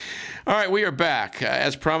All right, we are back.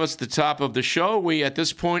 As promised at the top of the show, we at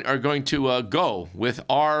this point are going to go with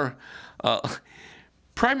our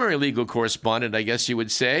primary legal correspondent, I guess you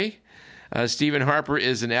would say. Stephen Harper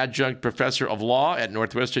is an adjunct professor of law at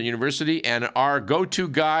Northwestern University and our go-to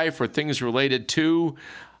guy for things related to,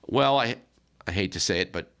 well, I hate to say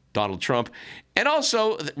it, but Donald Trump, and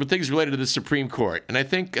also things related to the Supreme Court. And I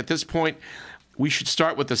think at this point, we should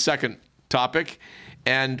start with the second topic.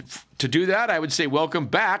 And to do that, I would say welcome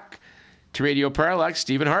back to Radio Parallax,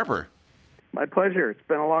 Stephen Harper. My pleasure. It's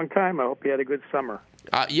been a long time. I hope you had a good summer.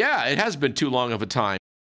 Yeah, it has been too long of a time.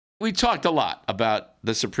 We talked a lot about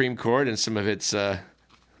the Supreme Court and some of its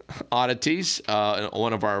oddities in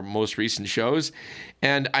one of our most recent shows.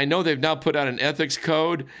 And I know they've now put out an ethics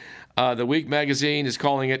code. The Week magazine is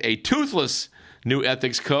calling it a toothless new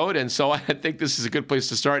ethics code. And so I think this is a good place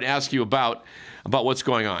to start and ask you about what's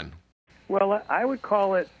going on. Well, I would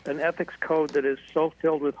call it an ethics code that is so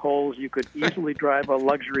filled with holes you could easily drive a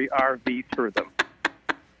luxury RV through them.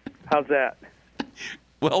 How's that?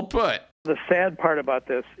 Well put. The sad part about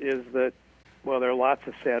this is that, well, there are lots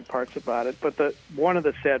of sad parts about it, but one of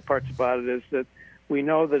the sad parts about it is that we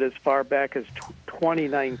know that as far back as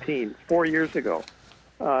 2019, 4 years ago,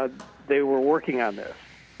 they were working on this.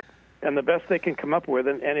 And the best they can come up with,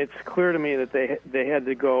 and it's clear to me that they had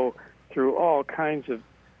to go through all kinds of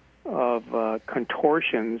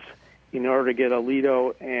contortions in order to get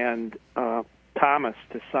Alito and Thomas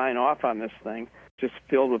to sign off on this thing, just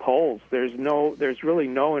filled with holes. There's really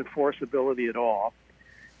no enforceability at all.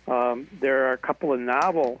 There are a couple of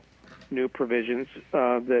novel new provisions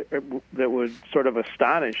that would sort of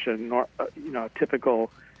astonish a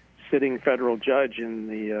typical sitting federal judge in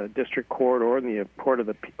the district court or in the court of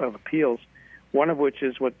appeals. One of which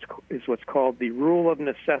is what's called the rule of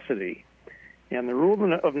necessity. And the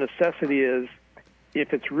rule of necessity is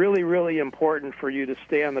if it's really, really important for you to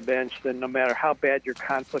stay on the bench, then no matter how bad your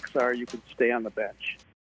conflicts are, you can stay on the bench.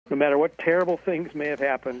 No matter what terrible things may have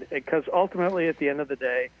happened, because ultimately at the end of the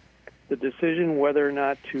day, the decision whether or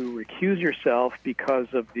not to recuse yourself because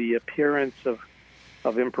of the appearance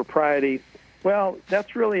of impropriety, well,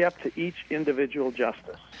 that's really up to each individual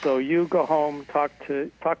justice. So you go home, talk to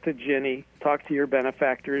Ginny, talk to your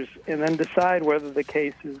benefactors, and then decide whether the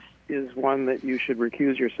case is one that you should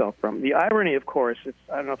recuse yourself from. The irony, of course,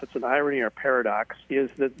 I don't know if it's an irony or a paradox, is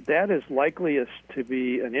that is likeliest to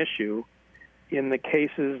be an issue in the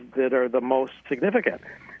cases that are the most significant.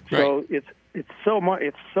 Right. So it's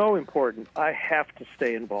so important. I have to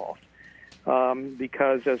stay involved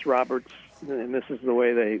because as Roberts, and this is the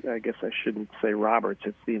way I guess I shouldn't say Roberts,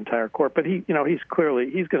 it's the entire court, but he's going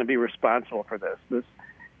to be responsible for this.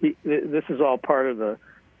 This is all part of the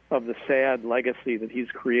sad legacy that he's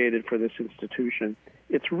created for this institution.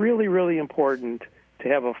 It's really, really important to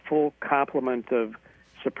have a full complement of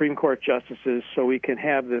Supreme Court justices so we can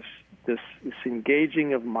have this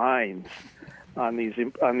engaging of minds on these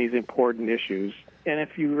important issues. And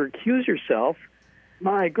if you recuse yourself,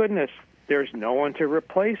 my goodness, there's no one to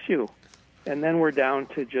replace you. And then we're down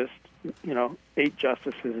to just 8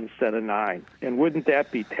 justices instead of 9. And wouldn't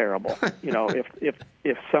that be terrible?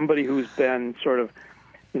 If somebody who's been sort of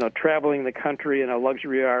traveling the country in a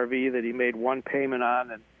luxury RV that he made one payment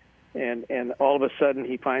on, and all of a sudden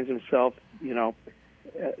he finds himself,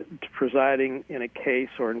 presiding in a case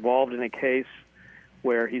or involved in a case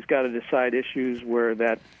where he's got to decide issues where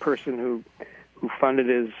that person who funded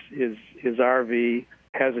his RV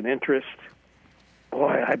has an interest.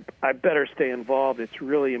 Boy, I better stay involved. It's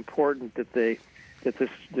really important that this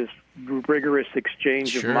rigorous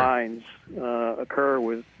exchange of minds occur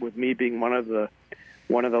with me being one of the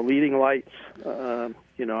leading lights, on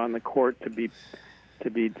the court to be.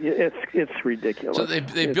 It's ridiculous. So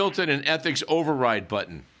they built in an ethics override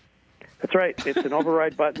button. That's right. It's an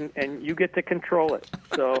override button, and you get to control it.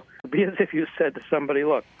 So it'd be as if you said to somebody,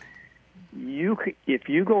 "Look, if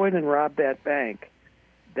you go in and rob that bank,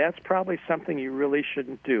 that's probably something you really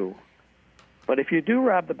shouldn't do. But if you do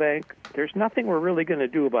rob the bank, there's nothing we're really going to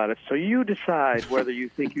do about it. So you decide whether you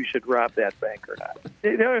think you should rob that bank or not."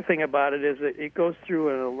 The other thing about it is that it goes through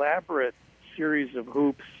an elaborate series of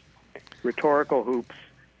hoops, rhetorical hoops,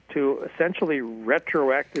 to essentially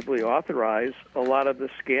retroactively authorize a lot of the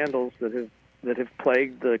scandals that have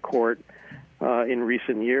plagued the court in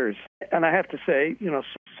recent years. And I have to say,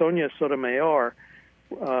 Sonia Sotomayor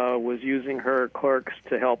was using her clerks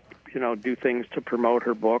to help, do things to promote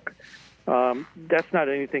her book. That's not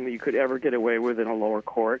anything that you could ever get away with in a lower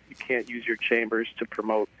court. You can't use your chambers to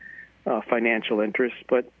promote financial interests.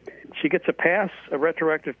 But she gets a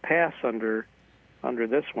retroactive pass under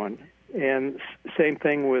this one. same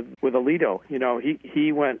thing with Alito.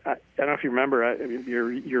 He went. I don't know if you remember.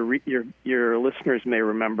 Your listeners may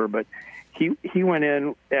remember, but he went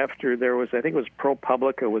in after there was, I think it was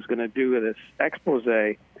ProPublica was going to do this expose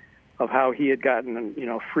of how he had gotten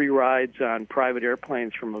free rides on private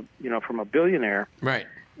airplanes from a billionaire. Right.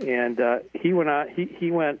 And he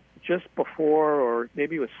went just before, or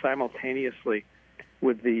maybe it was simultaneously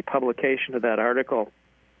with the publication of that article.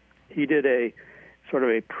 He did a sort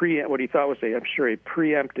of what he thought was a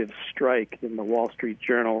preemptive strike in the Wall Street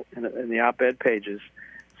Journal in the op-ed pages,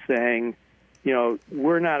 saying,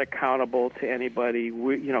 we're not accountable to anybody.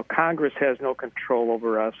 Congress has no control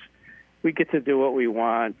over us. We get to do what we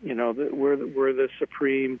want. We're the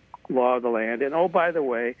supreme law of the land. And oh, by the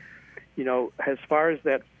way, as far as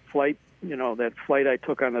that flight I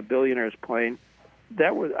took on the billionaire's plane,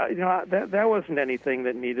 that was that wasn't anything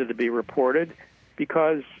that needed to be reported,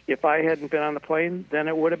 because if I hadn't been on the plane, then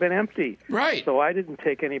it would have been empty. Right. So I didn't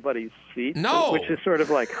take anybody's seat. No. Which is sort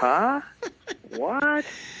of like, huh? What?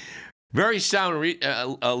 Very sound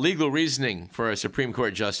legal reasoning for a Supreme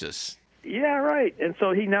Court justice. Yeah, right. And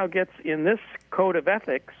so he now gets in this code of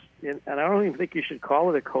ethics, and I don't even think you should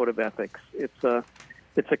call it a code of ethics. It's a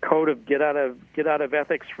code of get out of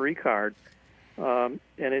ethics free card, and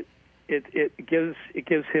it gives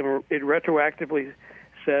him, it retroactively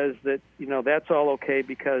says that that's all okay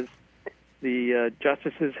because the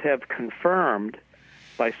justices have confirmed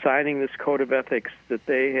by signing this code of ethics that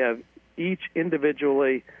they have each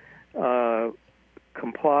individually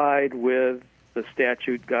complied with the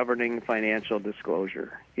statute governing financial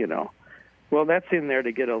disclosure. Well, that's in there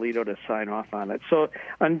to get Alito to sign off on it. So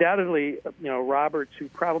undoubtedly, Roberts, who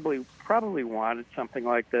probably wanted something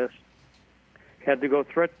like this, had to go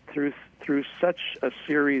through such a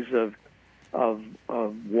series of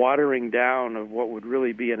watering down of what would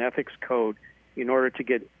really be an ethics code in order to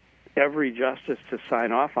get every justice to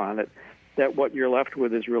sign off on it, that what you're left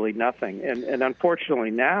with is really nothing. And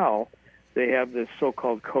unfortunately now they have this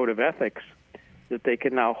so-called code of ethics that they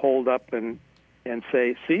can now hold up and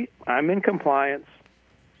say, see, I'm in compliance.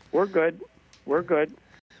 We're good.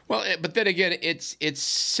 Well, but then again, it's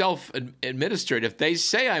self-administered. If they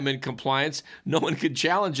say I'm in compliance, no one can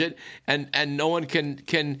challenge it, and no one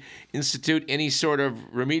can institute any sort of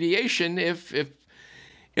remediation if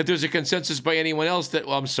there's a consensus by anyone else that,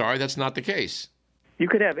 well, I'm sorry, that's not the case. You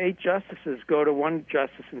could have 8 justices go to one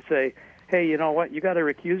justice and say, hey, you know what, you got to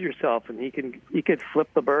recuse yourself, and he could flip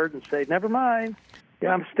the bird and say, never mind,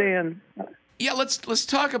 yeah, I'm staying. Yeah, let's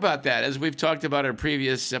talk about that. As we've talked about in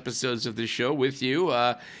previous episodes of the show with you,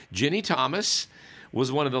 Ginny Thomas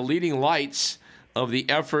was one of the leading lights of the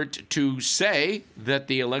effort to say that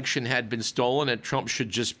the election had been stolen and Trump should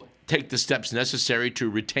just take the steps necessary to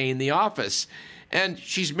retain the office. And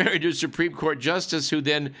she's married to a Supreme Court justice who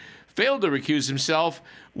then failed to recuse himself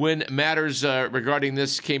when matters regarding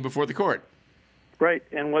this came before the court. Right,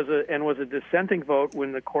 and was a dissenting vote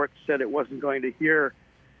when the court said it wasn't going to hear,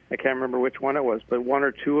 I can't remember which one it was, but one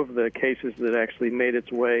or two of the cases that actually made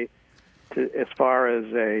its way to as far as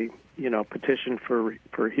a petition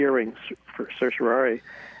for hearings for certiorari,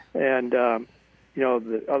 and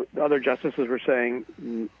the other justices were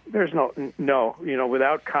saying there's no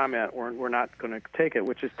without comment we're not going to take it,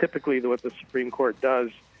 which is typically what the Supreme Court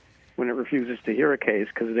does when it refuses to hear a case,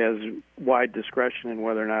 because it has wide discretion in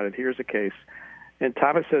whether or not it hears a case. And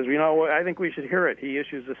Thomas says, I think we should hear it. He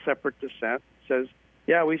issues a separate dissent, says,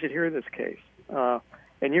 yeah, we should hear this case.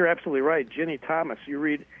 And you're absolutely right. Ginny Thomas, you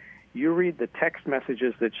read the text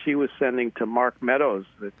messages that she was sending to Mark Meadows,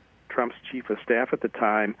 Trump's chief of staff at the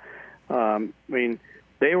time.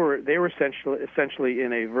 They were essentially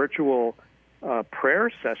in a virtual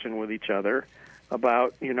prayer session with each other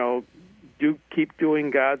about, keep doing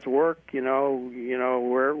God's work.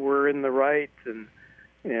 We're in the right, and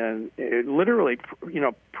it literally,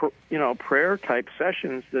 prayer type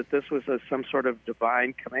sessions, that this was some sort of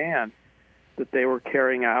divine command that they were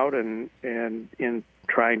carrying out and in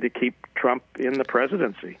trying to keep Trump in the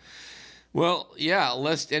presidency. Well, yeah,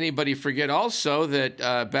 lest anybody forget also that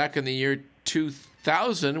back in the year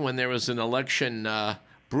 2000, when there was an election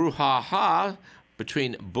brouhaha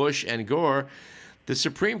between Bush and Gore, the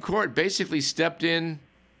Supreme Court basically stepped in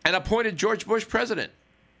and appointed George Bush president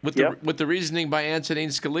with the reasoning by Antonin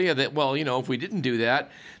Scalia that, well, if we didn't do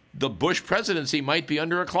that, the Bush presidency might be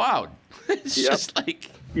under a cloud. It's just like...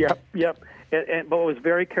 Yep. But it was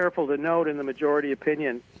very careful to note in the majority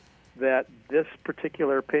opinion that this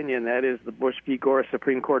particular opinion, that is the Bush v. Gore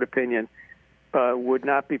Supreme Court opinion, would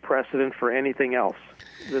not be precedent for anything else.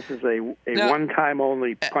 This is a one-time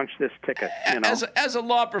only punch this ticket. As a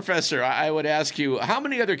law professor, I would ask you, how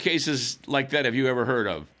many other cases like that have you ever heard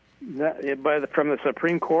of? From the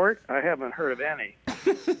Supreme Court, I haven't heard of any.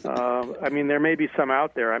 I mean, there may be some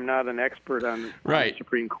out there. I'm not an expert on the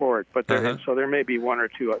Supreme Court, but so there may be one or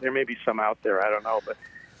two. There may be some out there. I don't know. But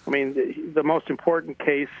I mean, the most important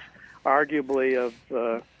case, arguably, of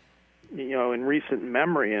in recent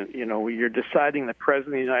memory, and you're deciding the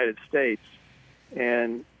president of the United States,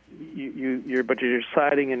 and you're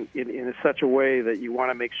deciding in such a way that you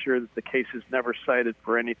want to make sure that the case is never cited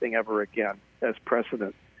for anything ever again as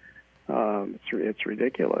precedent. It's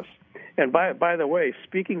ridiculous. And by the way,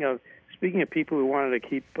 speaking of people who wanted to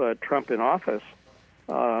keep Trump in office,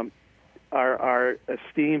 our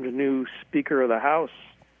esteemed new Speaker of the House,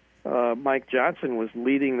 Mike Johnson, was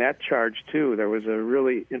leading that charge too. There was a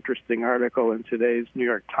really interesting article in today's New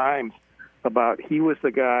York Times about he was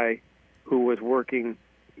the guy who was working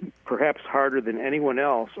perhaps harder than anyone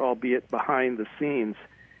else, albeit behind the scenes,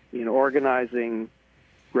 in organizing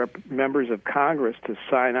members of Congress to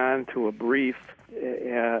sign on to a brief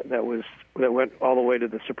that went all the way to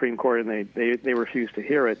the Supreme Court, and they refused to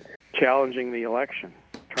hear it, challenging the election,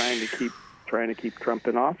 trying to keep Trump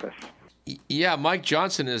in office. Yeah, Mike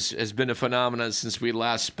Johnson has been a phenomenon since we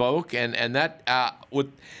last spoke, and that with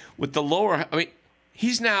the lower, I mean,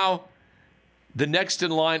 he's now the next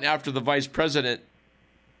in line after the vice president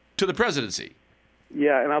to the presidency.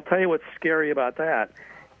 Yeah, and I'll tell you what's scary about that.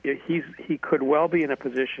 He could well be in a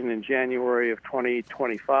position in January of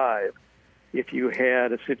 2025 if you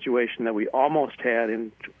had a situation that we almost had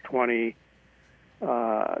in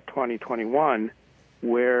 2021,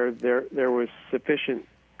 where there was sufficient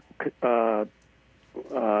I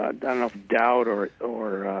don't know if doubt or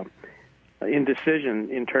indecision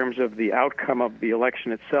in terms of the outcome of the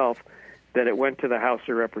election itself, that it went to the House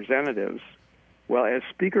of Representatives. Well, as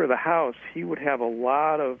Speaker of the House, he would have a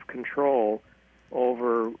lot of control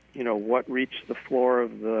over, what reached the floor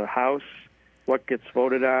of the House, what gets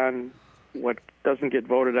voted on, what doesn't get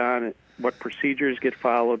voted on, what procedures get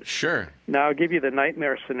followed. Sure. Now, I'll give you the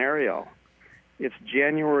nightmare scenario. It's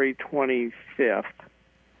January 25th.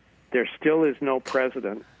 There still is no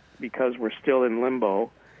president because we're still in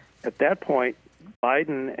limbo. At that point,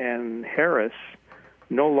 Biden and Harris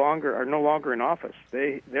are no longer in office.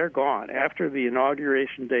 They're gone. After the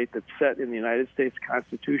inauguration date that's set in the United States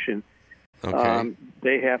Constitution,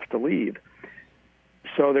 they have to leave.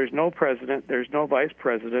 So there's no president, there's no vice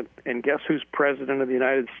president, and guess who's president of the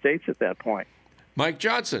United States at that point? Mike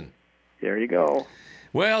Johnson. There you go.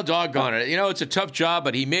 Well, doggone it. It's a tough job,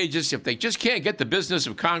 but he may if they just can't get the business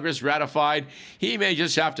of Congress ratified, he may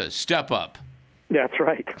just have to step up. That's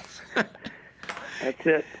right. That's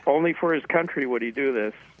it. Only for his country would he do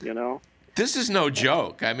this, This is no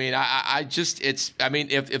joke. I mean,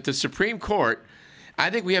 if the Supreme Court, I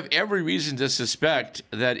think we have every reason to suspect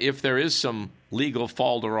that if there is some legal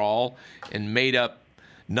falderall and made-up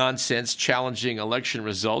nonsense challenging election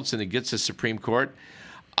results and it gets to Supreme Court,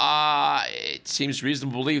 it seems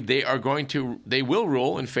reasonable to believe they will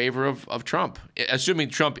rule in favor of Trump, assuming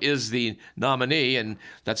Trump is the nominee, and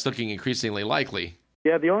that's looking increasingly likely.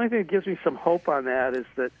 Yeah, the only thing that gives me some hope on that is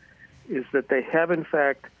that they have in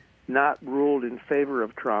fact not ruled in favor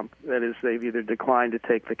of Trump. That is, they've either declined to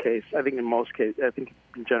take the case. I think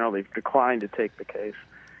in general they've declined to take the case.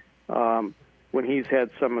 When he's had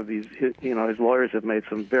some of these, his lawyers have made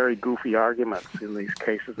some very goofy arguments in these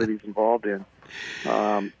cases that he's involved in.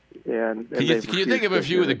 And can you think of a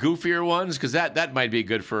few of the goofier ones? Because that might be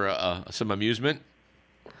good for some amusement.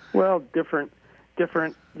 Well, different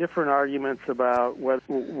arguments about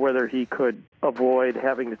whether he could avoid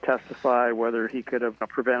having to testify, whether he could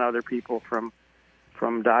prevent other people from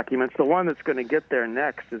documents. The one that's going to get there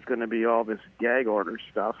next is going to be all this gag order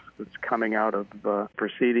stuff that's coming out of the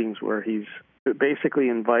proceedings, where he's basically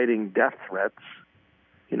inviting death threats,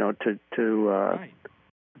 to right.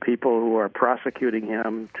 people who are prosecuting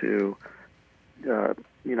him, to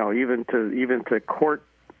even to court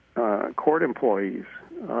employees.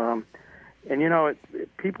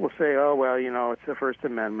 People say, oh, well, it's the First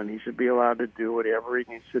Amendment. He should be allowed to do whatever he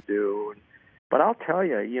needs to do. But I'll tell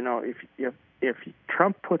you, if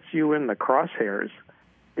Trump puts you in the crosshairs,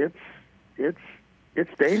 it's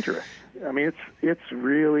dangerous. I mean, it's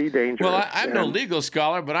really dangerous. Well, I'm no legal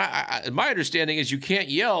scholar, but my understanding is you can't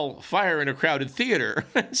yell "fire" in a crowded theater.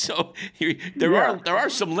 So there are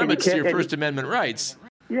some limits to your First Amendment rights.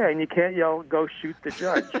 Yeah, and you can't yell "go shoot the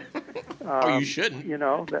judge." You shouldn't.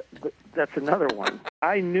 That's another one.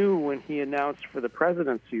 I knew when he announced for the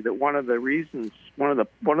presidency that one of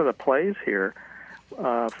the plays here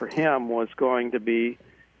for him was going to be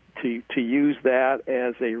to use that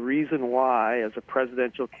as a reason why, as a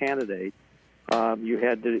presidential candidate, You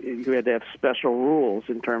had to have special rules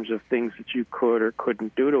in terms of things that you could or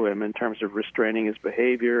couldn't do to him, in terms of restraining his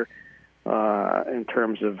behavior, in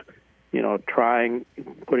terms of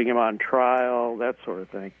putting him on trial, that sort of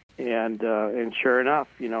thing. And sure enough,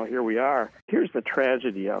 here we are. Here's the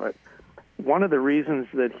tragedy of it. One of the reasons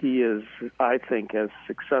that he is, I think, as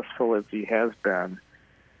successful as he has been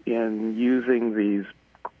in using these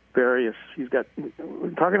various, we're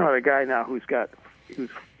talking about a guy now who's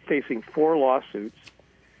facing 4 lawsuits,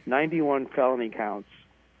 91 felony counts,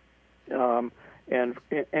 and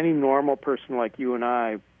any normal person like you and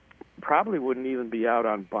I probably wouldn't even be out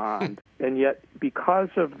on bond. And yet, because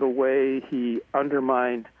of the way he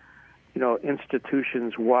undermined,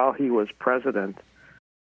 institutions while he was president,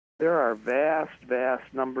 there are vast, vast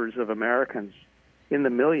numbers of Americans, in the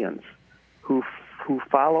millions, who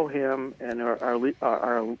follow him and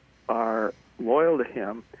are loyal to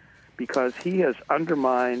him, because he has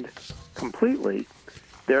undermined completely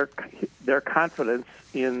their confidence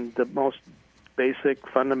in the most basic,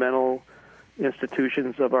 fundamental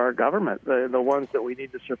institutions of our government, the ones that we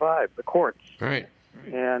need to survive, the courts. Right.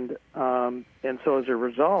 And so as a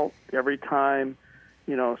result, every time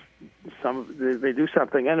they do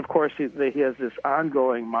something, and of course he has this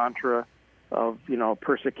ongoing mantra of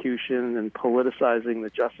persecution and politicizing the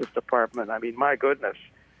Justice Department. I mean, my goodness.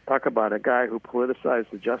 Talk about a guy who politicized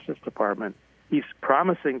the Justice Department. He's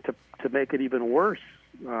promising to make it even worse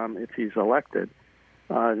if he's elected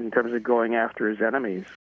in terms of going after his enemies.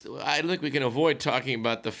 I think we can avoid talking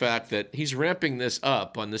about the fact that he's ramping this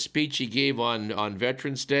up. On the speech he gave on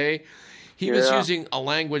Veterans Day, he was using a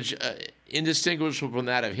language indistinguishable from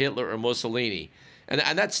that of Hitler or Mussolini. And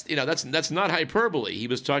that's not hyperbole. He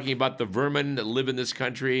was talking about the vermin that live in this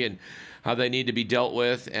country and how they need to be dealt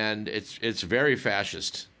with, and it's very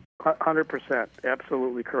fascist. 100%,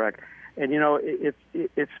 absolutely correct. And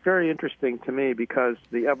it's very interesting to me because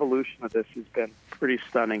the evolution of this has been pretty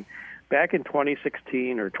stunning. Back in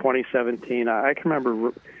 2016 or 2017, I can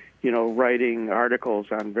remember writing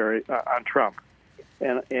articles on Trump,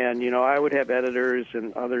 and I would have editors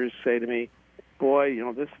and others say to me, "Boy,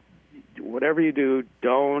 this whatever you do,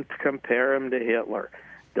 don't compare him to Hitler,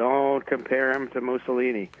 don't compare him to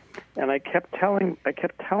Mussolini." And I kept telling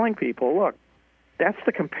people, look, that's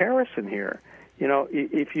the comparison here.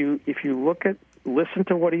 If you listen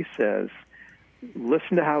to what he says,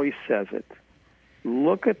 listen to how he says it,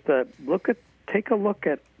 take a look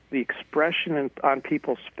at the expression on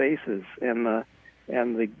people's faces and the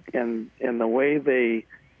way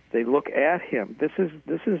they look at him. This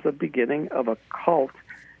is the beginning of a cult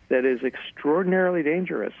that is extraordinarily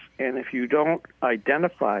dangerous. And if you don't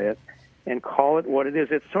identify it and call it what it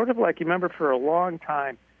is, it's sort of like, you remember for a long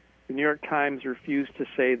time, the New York Times refused to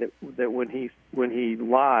say that when he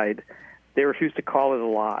lied, they refused to call it a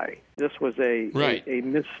lie. This was a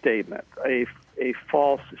misstatement, a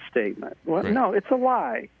false statement. Well, right. No, it's a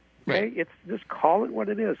lie. Okay, Right. It's just call it what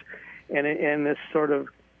it is, and this sort of,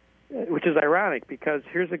 which is ironic because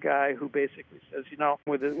here's a guy who basically says,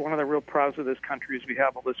 one of the real problems with this country is we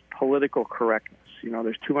have all this political correctness.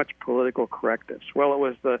 There's too much political correctness. Well,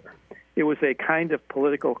 it was a kind of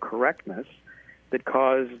political correctness that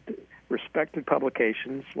caused respected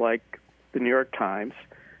publications like the New York Times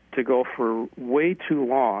to go for way too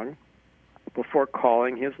long before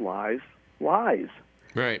calling his lies lies.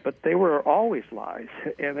 Right. But they were always lies,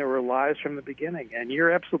 and they were lies from the beginning. And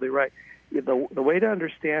you're absolutely right. The way to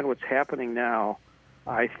understand what's happening now,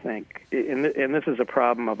 I think, and this is a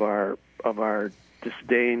problem of our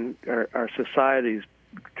disdain. Our society's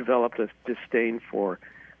developed a disdain for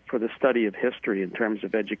the study of history in terms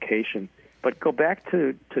of education. But go back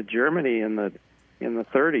to Germany in the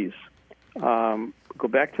 30s. Go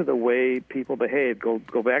back to the way people behaved.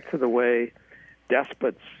 Go back to the way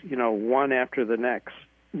despots, one after the next,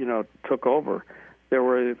 took over. There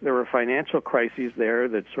were financial crises there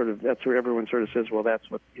that's where everyone sort of says, well, that's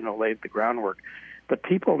what laid the groundwork. But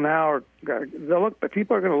people now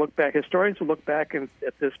people are going to look back. Historians will look back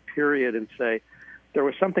at this period and say there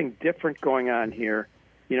was something different going on here.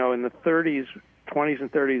 In the 20s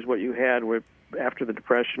and 30s, what you had after the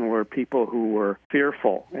Depression were people who were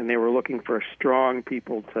fearful, and they were looking for strong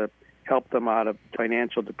people to help them out of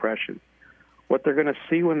financial depression. What they're going to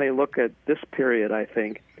see when they look at this period, I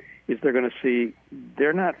think, is they're going to see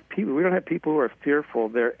they're not people. We don't have people who are fearful.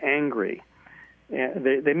 They're angry. And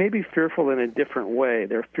they may be fearful in a different way.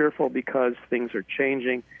 They're fearful because things are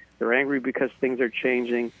changing. They're angry because things are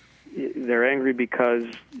changing. They're angry because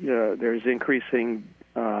there's increasing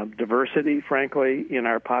diversity, frankly, in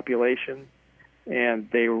our population, and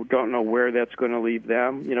they don't know where that's going to leave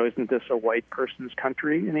them. Isn't this a white person's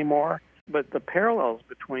country anymore? But the parallels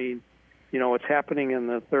between what's happening in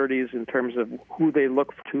the 30s in terms of who they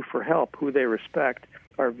look to for help, who they respect,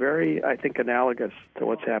 are very, I think, analogous to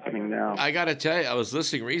what's happening now. I got to tell you, I was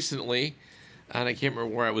listening recently, and I can't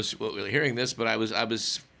remember where I was hearing this, but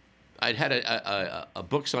I'd had a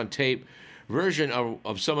books on tape version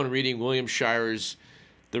of someone reading William Shirer's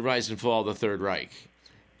The Rise and Fall of the Third Reich,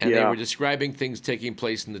 and they were describing things taking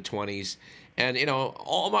place in the 20s. And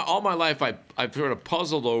all my life, I've sort of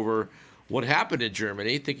puzzled over what happened in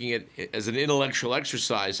Germany, thinking it as an intellectual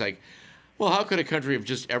exercise, like, well, how could a country have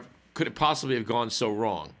could it possibly have gone so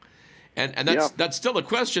wrong? And that's still a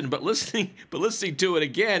question. But listening to it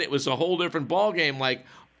again, it was a whole different ballgame. Like,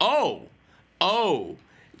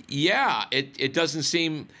 yeah, it doesn't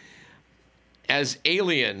seem as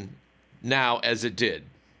alien now as it did.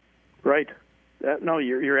 Right. No,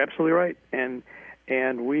 you're absolutely right.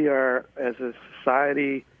 And we are, as a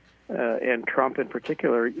society, and Trump in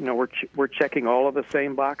particular, we're checking all of the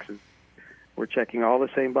same boxes. We're checking all the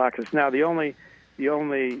same boxes. Now, the only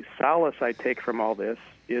solace I take from all this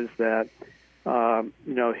is that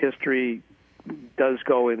history does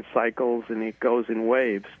go in cycles and it goes in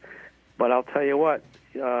waves. But I'll tell you what,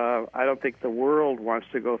 I don't think the world wants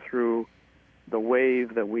to go through the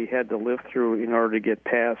wave that we had to live through in order to get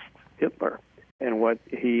past Hitler and what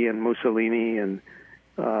he and Mussolini and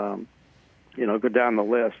go down the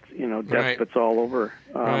list. Despots all over.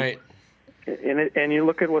 Right. And you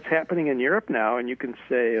look at what's happening in Europe now, and you can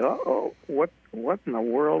say, what in the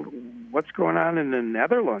world? What's going on in the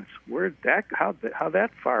Netherlands? How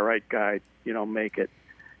that far right guy make it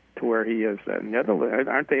to where he is? Netherlands,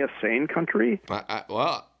 aren't they a sane country?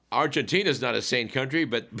 Well, Argentina's not a sane country,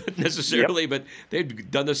 but necessarily, but they've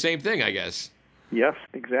done the same thing, I guess. Yes,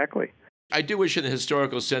 exactly. I do wish in the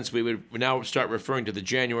historical sense we would now start referring to the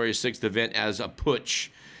January 6th event as a putsch,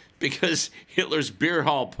 because Hitler's beer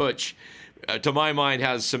hall putsch, to my mind,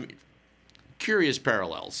 has some curious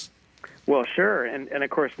parallels. Well, sure, and of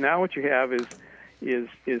course now what you have is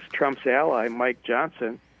Trump's ally Mike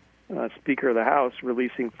Johnson, Speaker of the House,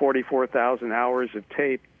 releasing 44,000 hours of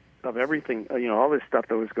tape of everything, all this stuff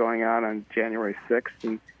that was going on January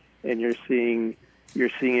 6th, and you're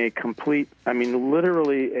seeing a complete,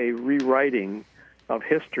 literally a rewriting of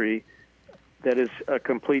history that is a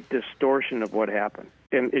complete distortion of what happened.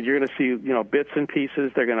 And you're going to see, bits and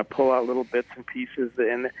pieces. They're going to pull out little bits and pieces,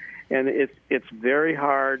 and it's very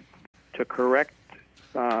hard to correct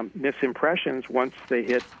misimpressions once they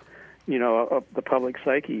hit, the public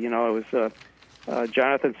psyche. It was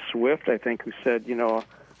Jonathan Swift, I think, who said,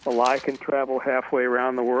 a lie can travel halfway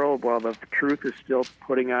around the world while the truth is still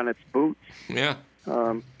putting on its boots. Yeah.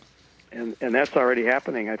 And that's already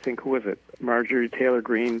happening. I think, who was it? Marjorie Taylor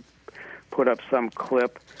Greene put up some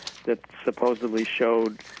clip that supposedly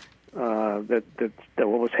showed that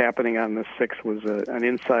what was happening on the 6th was an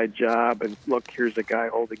inside job. And look, here's a guy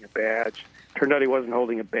holding a badge. Turned out he wasn't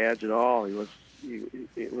holding a badge at all. It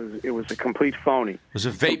was a complete phony. It was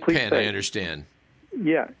a vape pen, fake. I understand.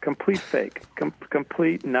 Yeah, complete fake,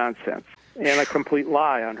 complete nonsense, and a complete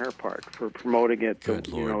lie on her part for promoting it,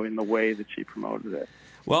 in the way that she promoted it.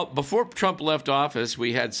 Well, before Trump left office,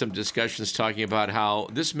 we had some discussions talking about how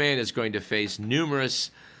this man is going to face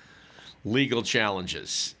numerous legal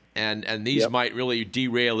challenges, and these might really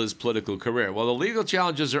derail his political career. Well, the legal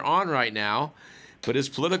challenges are on right now, but his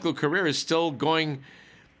political career is still going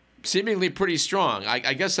seemingly pretty strong.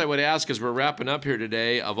 I guess I would ask, as we're wrapping up here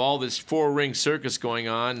today, of all this four-ring circus going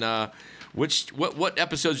on, what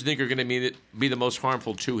episodes do you think are going to be the most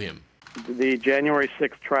harmful to him? The January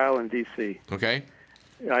 6th trial in D.C. Okay.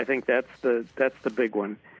 I think that's the big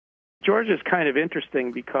one. Georgia's kind of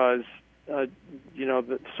interesting because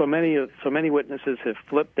so many witnesses have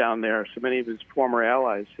flipped down there. So many of his former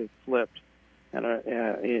allies have flipped, and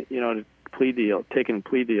taken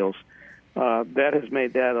plea deals. That has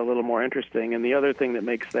made that a little more interesting. And the other thing that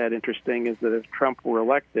makes that interesting is that if Trump were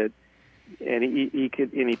elected, and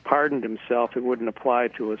he pardoned himself, it wouldn't apply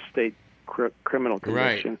to a state criminal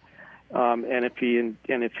conviction. Right. And if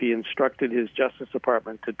he instructed his Justice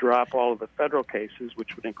Department to drop all of the federal cases,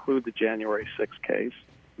 which would include the January 6th case,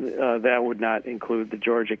 that would not include the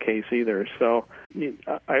Georgia case either. So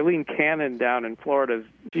Eileen Cannon down in Florida,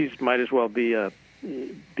 she might as well be a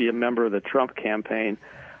member of the Trump campaign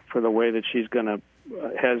for the way that she's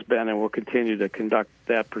has been and will continue to conduct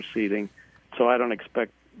that proceeding. So I don't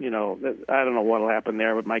expect, I don't know what will happen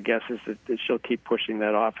there, but my guess is that she'll keep pushing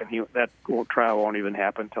that off, and that trial won't even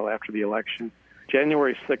happen until after the election.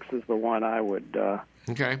 January 6th is the one I would.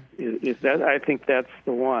 Okay. I think that's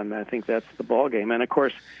the one. I think that's the ball game. And of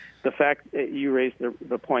course, the fact that you raised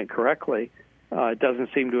the point correctly, it doesn't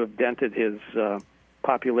seem to have dented his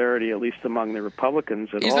popularity, at least among the Republicans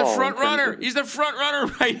at all. He's the front runner. He's the front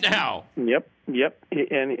runner right now. Yep,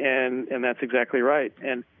 and that's exactly right.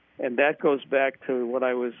 And that goes back to what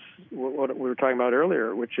we were talking about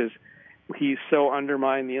earlier, which is he's so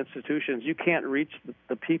undermined the institutions. You can't reach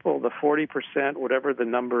the people, the 40%, whatever the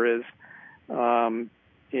number is,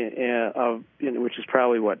 which is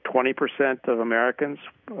probably 20% of Americans,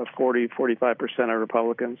 45% are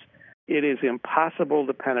Republicans. It is impossible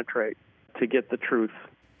to penetrate, to get the truth,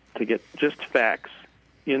 to get just facts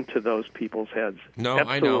into those people's heads. No,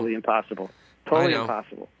 absolutely impossible. Totally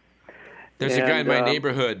impossible. There's a guy in my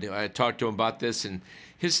neighborhood. I talked to him about this, and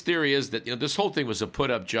his theory is that this whole thing was a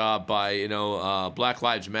put-up job by Black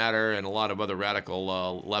Lives Matter and a lot of other radical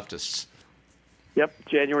leftists. Yep,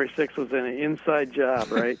 January 6th was an inside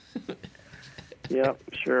job, right? Yep,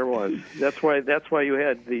 sure was. That's why you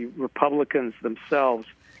had the Republicans themselves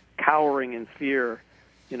cowering in fear,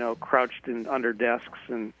 crouched under desks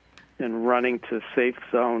and running to safe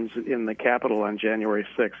zones in the Capitol on January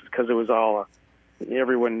 6th, because it was all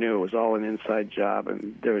everyone knew it was all an inside job,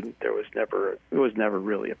 and it was never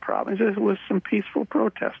really a problem. It was some peaceful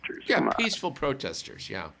protesters. Yeah, peaceful protesters.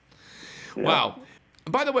 Yeah. Wow.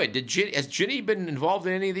 By the way, has Ginny been involved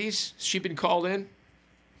in any of these? Has she been called in?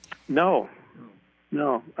 No.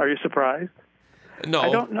 Are you surprised? No.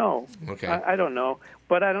 I don't know. Okay. I don't know.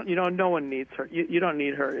 But I don't. No one needs her. You don't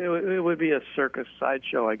need her. It would be a circus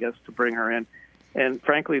sideshow, I guess, to bring her in. And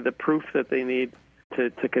frankly, the proof that they need to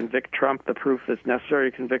convict Trump, the proof that's necessary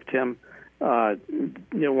to convict him,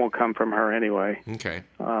 it won't come from her anyway. Okay.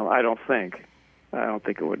 I don't think. I don't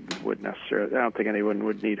think it would necessarily. I don't think anyone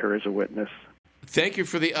would need her as a witness. Thank you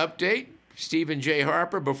for the update, Stephen J.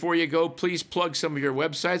 Harper. Before you go, please plug some of your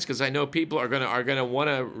websites, because I know people are gonna want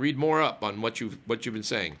to read more up on what you've been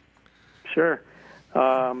saying. Sure.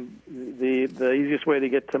 The easiest way to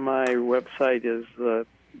get to my website is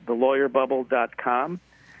thelawyerbubble.com,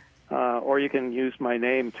 or you can use my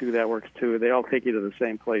name too. That works too. They all take you to the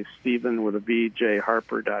same place. Stephen with a V, J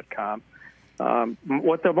Harper.com.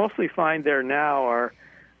 What they'll mostly find there now are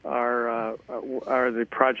the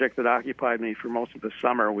project that occupied me for most of the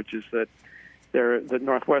summer, which is that the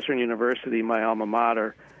Northwestern University, my alma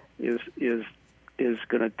mater, is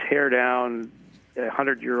going to tear down a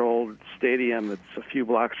 100-year-old stadium that's a few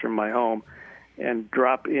blocks from my home and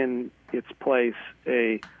drop in its place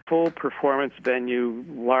a full performance venue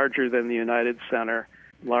larger than the United Center,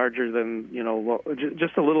 larger than,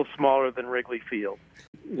 just a little smaller than Wrigley Field,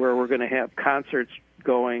 where we're going to have concerts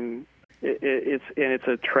going. It's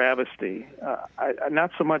a travesty.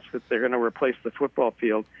 Not so much that they're going to replace the football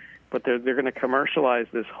field, but they're going to commercialize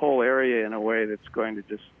this whole area in a way that's going to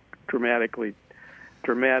just dramatically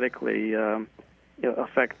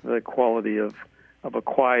affect the quality of a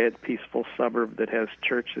quiet, peaceful suburb that has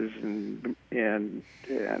churches and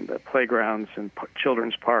playgrounds and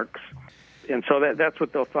children's parks. And so that's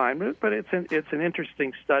what they'll find. But it's an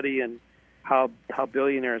interesting study in how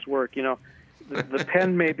billionaires work. The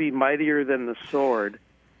pen may be mightier than the sword,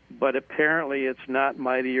 but apparently it's not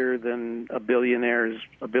mightier than a billionaire's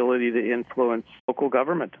ability to influence local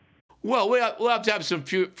government. Well, we'll have to have some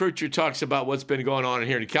future talks about what's been going on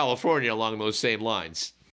here in California along those same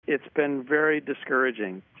lines. It's been very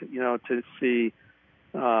discouraging, to see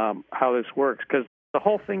how this works, because the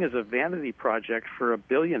whole thing is a vanity project for a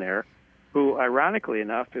billionaire who, ironically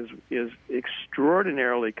enough, is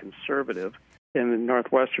extraordinarily conservative, and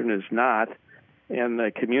Northwestern is not. And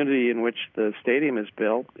the community in which the stadium is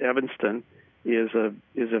built, Evanston, is a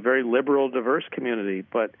very liberal, diverse community.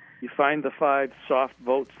 But you find the 5 soft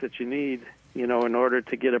votes that you need, in order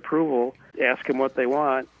to get approval. Ask them what they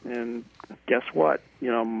want, and guess what?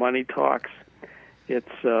 Money talks. It's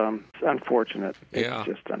unfortunate. Yeah. It's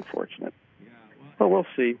just unfortunate. But we'll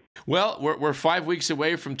see. Well, we're 5 weeks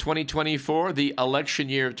away from 2024, the election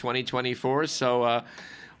year of 2024. So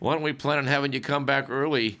why don't we plan on having you come back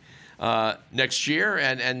early next year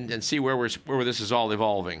and see where this is all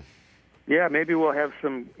evolving. Yeah, maybe we'll have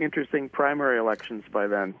some interesting primary elections by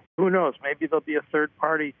then. Who knows? Maybe there'll be a third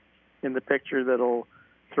party in the picture that'll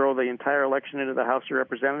throw the entire election into the House of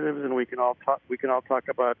Representatives, and we can all talk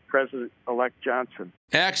about President-elect Johnson.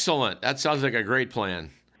 Excellent. That sounds like a great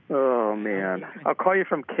plan. Oh man, I'll call you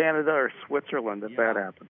from Canada or Switzerland if that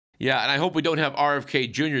happens. Yeah, and I hope we don't have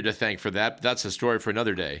RFK Jr. to thank for that. That's a story for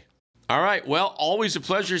another day. All right. Well, always a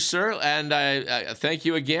pleasure, sir, and I thank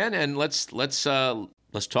you again. And let's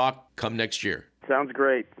talk come next year. Sounds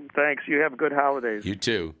great. Thanks. You have good holidays. You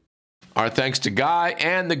too. Our thanks to Guy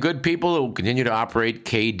and the good people who continue to operate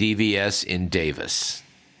KDVS in Davis.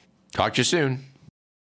 Talk to you soon.